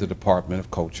and the Department of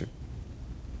Culture.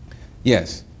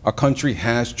 Yes, our country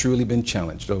has truly been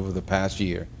challenged over the past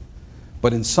year,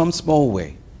 but in some small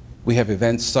way, we have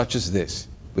events such as this,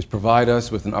 which provide us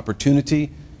with an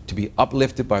opportunity to be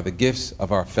uplifted by the gifts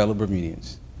of our fellow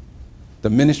Bermudians. The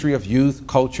Ministry of Youth,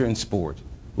 Culture, and Sport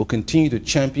will continue to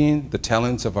champion the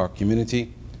talents of our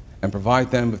community and provide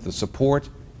them with the support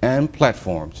and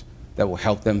platforms that will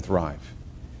help them thrive.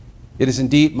 It is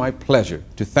indeed my pleasure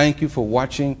to thank you for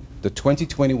watching the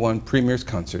 2021 Premier's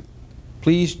Concert.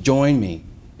 Please join me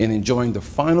in enjoying the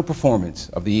final performance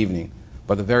of the evening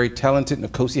by the very talented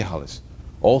Nkosi Hollis,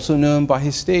 also known by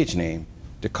his stage name,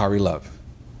 Dakari Love.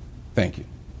 Thank you.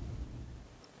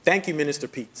 Thank you, Minister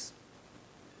Peets.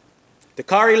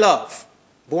 Dakari Love,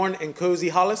 born Nkosi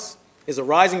Hollis, is a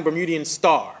rising Bermudian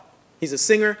star. He's a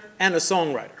singer and a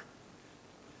songwriter.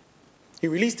 He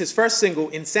released his first single,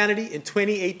 Insanity, in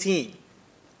 2018,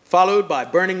 followed by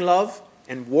Burning Love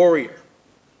and Warrior,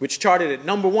 which charted at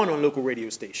 #1 on local radio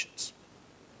stations.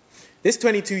 This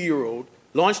 22-year-old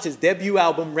launched his debut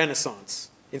album, Renaissance,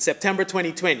 in September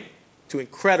 2020 to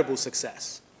incredible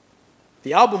success.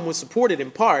 The album was supported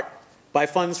in part by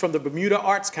funds from the Bermuda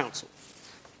Arts Council.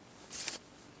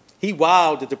 He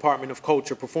wowed the Department of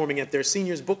Culture performing at their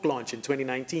seniors book launch in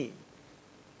 2019.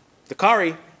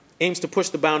 Dakari aims to push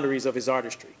the boundaries of his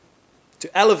artistry, to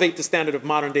elevate the standard of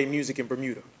modern-day music in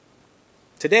Bermuda.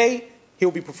 Today, he'll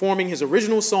be performing his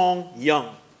original song,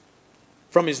 Young,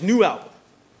 from his new album,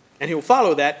 and he'll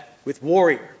follow that with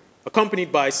Warrior,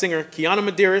 accompanied by singer Kiana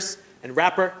Medeiros and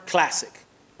rapper Classic,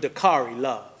 Dakari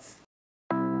Love.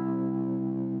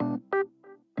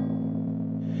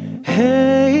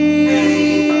 Hey,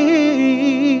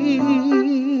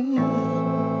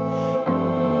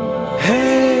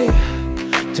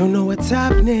 don't know what's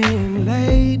happening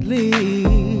lately,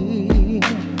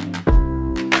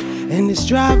 and it's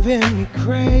driving me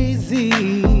crazy.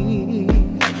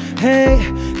 Hey,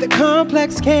 the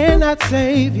complex cannot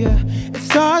save you. It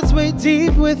starts way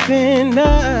deep within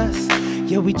us.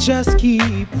 Yeah, we just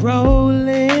keep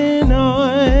rolling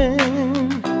on.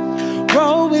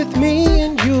 Roll with me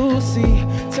and you'll see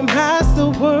some past the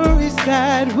worries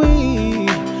that we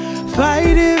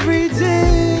fight every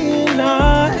day in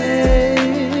our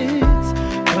heads.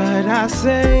 But I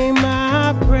say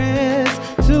my prayers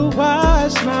to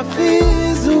wash my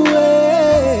fears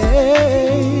away.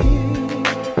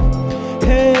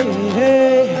 Hey,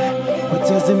 hey, what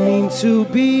does it mean to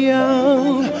be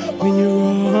young when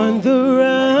you're on the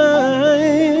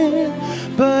run?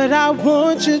 But I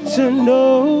want you to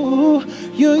know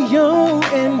You're young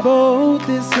and bold.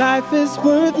 This life is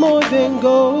worth more than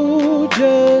gold.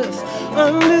 Just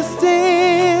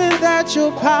understand that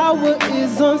your power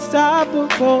is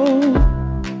unstoppable.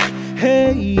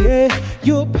 Hey, yeah,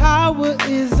 your power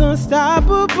is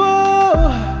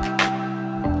unstoppable.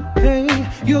 Hey,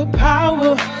 your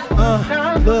power.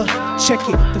 Look, check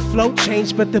it. The flow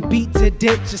changed, but the beat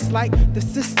didn't. Just like the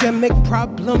systemic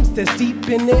problems that's deep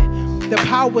in it. The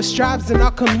power strives in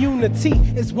our community.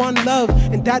 It's one love,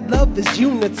 and that love is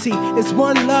unity. It's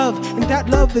one love, and that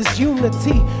love is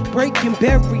unity. Breaking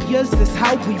barriers, that's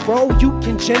how we roll. You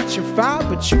can gentrify,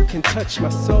 but you can touch my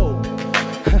soul.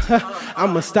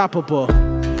 I'm unstoppable.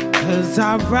 Cause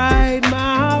I right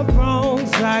my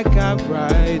wrongs like I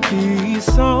write these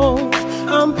songs.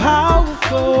 I'm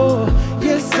powerful,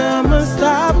 yes I'm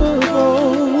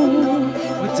unstoppable.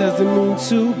 What does it mean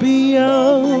to be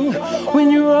young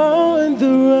when you're on the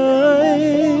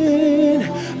run?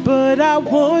 But I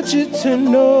want you to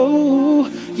know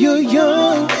you're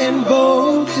young and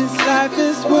bold. This life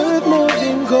is worth more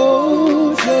than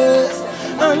gold. Just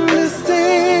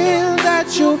understand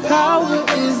that your power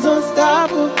is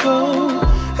unstoppable.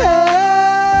 Hey.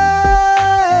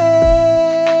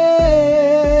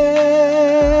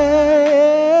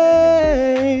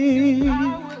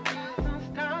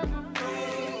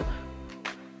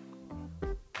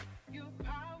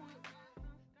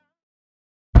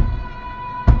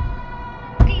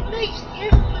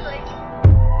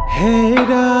 Head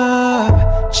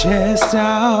up, chest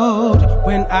out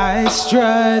when I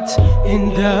strut in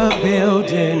the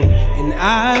building. And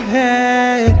I've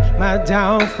had my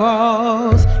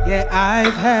downfalls, yeah,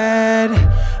 I've had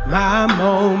my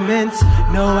moments.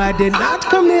 No, I did not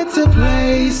come here to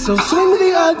play, so swing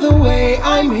the other way.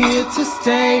 I'm here to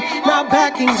stay, not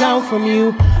backing down from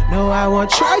you. No, I won't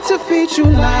try to feed you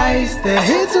lies. They're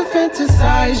here to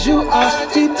fantasize. You are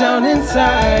deep down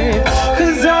inside.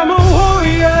 Cause I'm a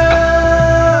warrior,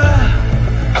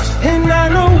 and I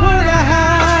know what I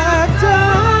have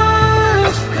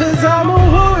done. Cause I'm a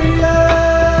warrior,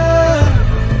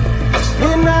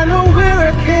 and I know where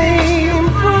I came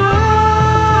from.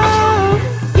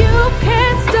 You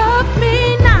can't stop me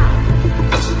now,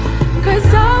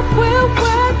 cause I will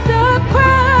wear the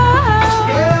crown.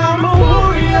 Yeah, I'm a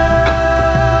warrior,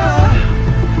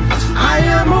 I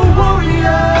am a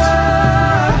warrior.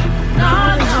 No,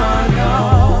 no, no.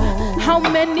 How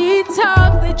many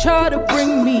times they try to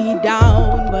bring me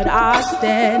down, but I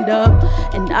stand up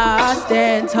and I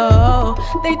stand tall.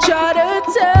 They try to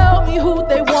tell me who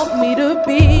they want me to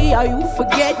be. Are you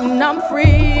forgetting I'm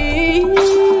free?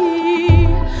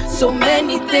 So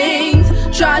many things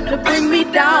try to bring me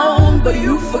down, but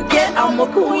you forget I'm a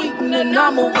queen and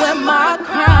I'ma wear my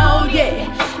crown, yeah.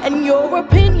 And your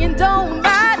opinion don't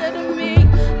matter to me.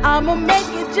 I'ma make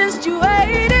it just you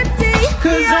wait and see.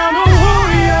 Cause I'm a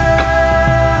warrior,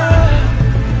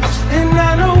 and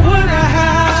I know what I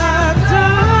have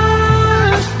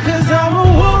done. Cause I'm a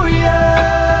warrior,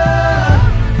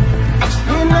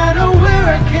 and I know where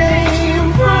I came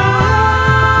from.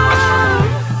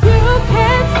 You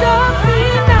can't stop me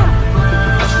now,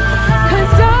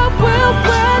 cause I will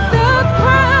wear the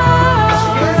crown.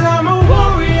 Cause I'm a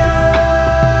warrior,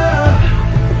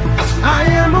 I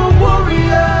am a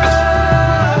warrior.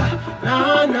 No,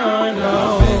 no, no.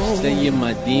 Slaying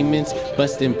my demons,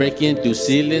 busting, breaking through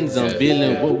ceilings,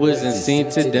 unveiling what wasn't seen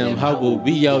to them. How will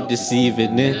we all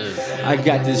deceiving it? I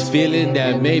got this feeling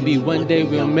that maybe one day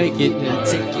we'll make it.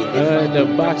 The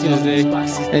boxes,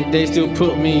 and they still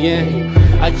put me in.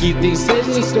 I keep these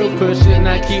settings still pushing.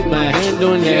 I keep my hand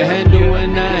on their handle,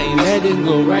 and I ain't letting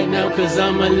go right now, cause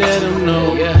I'ma let them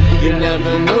know. You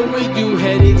never know where you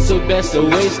headed, so best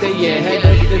always stay ahead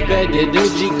of the bad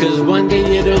energy, cause one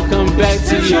day it'll come back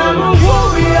to you. I'm a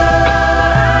warrior,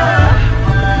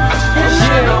 and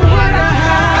I know what I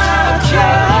have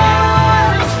done.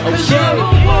 Cause I'm a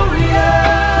warrior,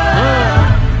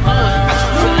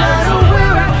 forever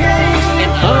where I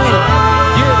came from.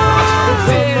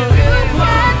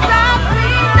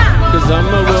 Cause I'm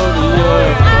a warrior,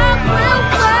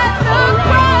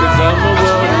 cause I'm a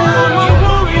warrior.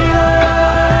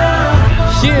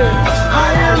 Yeah, I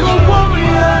am a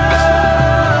warrior,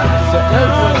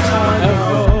 forever.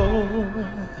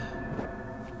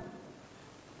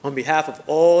 On behalf of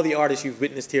all the artists you've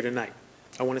witnessed here tonight,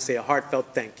 I want to say a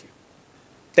heartfelt thank you.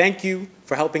 Thank you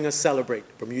for helping us celebrate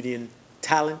Bermudian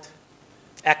talent,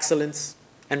 excellence,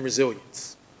 and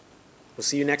resilience. We'll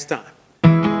see you next time.